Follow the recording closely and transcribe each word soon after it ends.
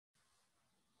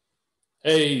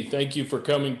Hey, thank you for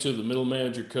coming to the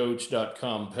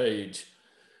middlemanagercoach.com page.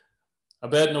 I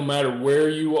bet no matter where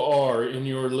you are in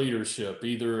your leadership,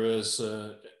 either as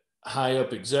a high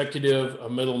up executive, a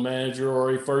middle manager, or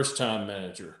a first time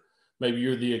manager, maybe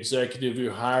you're the executive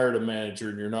who hired a manager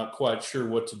and you're not quite sure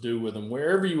what to do with them,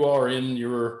 wherever you are in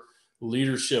your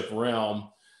leadership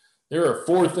realm, there are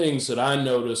four things that I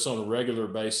notice on a regular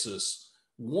basis.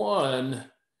 One,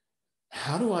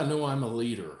 how do I know I'm a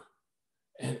leader?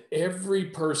 And every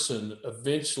person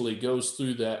eventually goes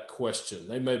through that question.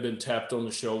 They may have been tapped on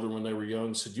the shoulder when they were young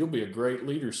and said, "You'll be a great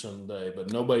leader someday,"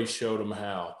 but nobody showed them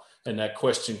how. And that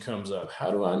question comes up: how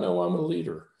do I know I'm a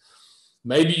leader?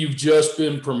 Maybe you've just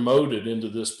been promoted into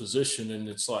this position and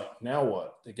it's like, now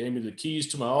what? They gave me the keys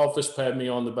to my office, patted me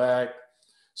on the back,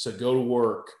 said, "Go to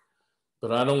work,"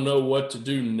 but I don't know what to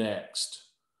do next.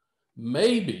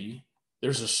 Maybe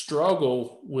there's a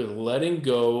struggle with letting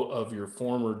go of your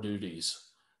former duties.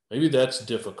 Maybe that's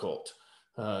difficult.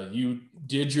 You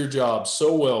did your job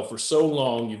so well for so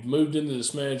long. You've moved into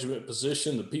this management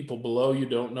position. The people below you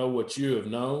don't know what you have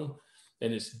known.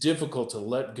 And it's difficult to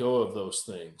let go of those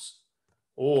things.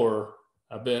 Or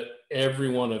I bet every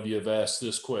one of you have asked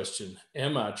this question: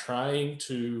 am I trying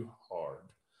too hard?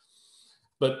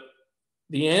 But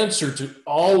the answer to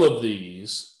all of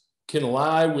these can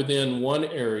lie within one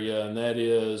area, and that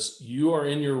is you are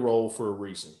in your role for a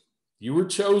reason. You were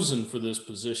chosen for this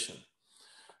position.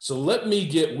 So let me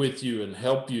get with you and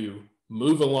help you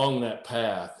move along that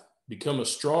path, become a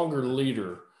stronger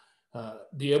leader,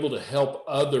 be able to help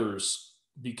others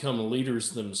become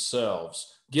leaders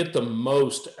themselves, get the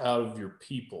most out of your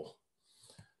people.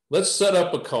 Let's set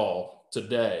up a call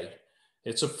today.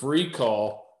 It's a free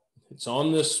call. It's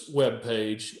on this web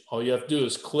page. All you have to do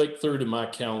is click through to my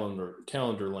calendar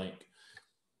link.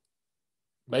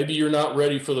 Maybe you're not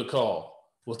ready for the call.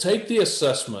 Well, take the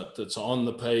assessment that's on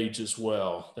the page as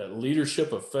well, that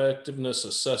leadership effectiveness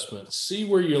assessment. See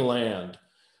where you land,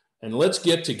 and let's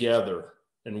get together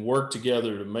and work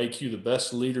together to make you the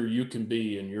best leader you can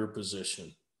be in your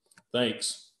position.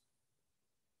 Thanks.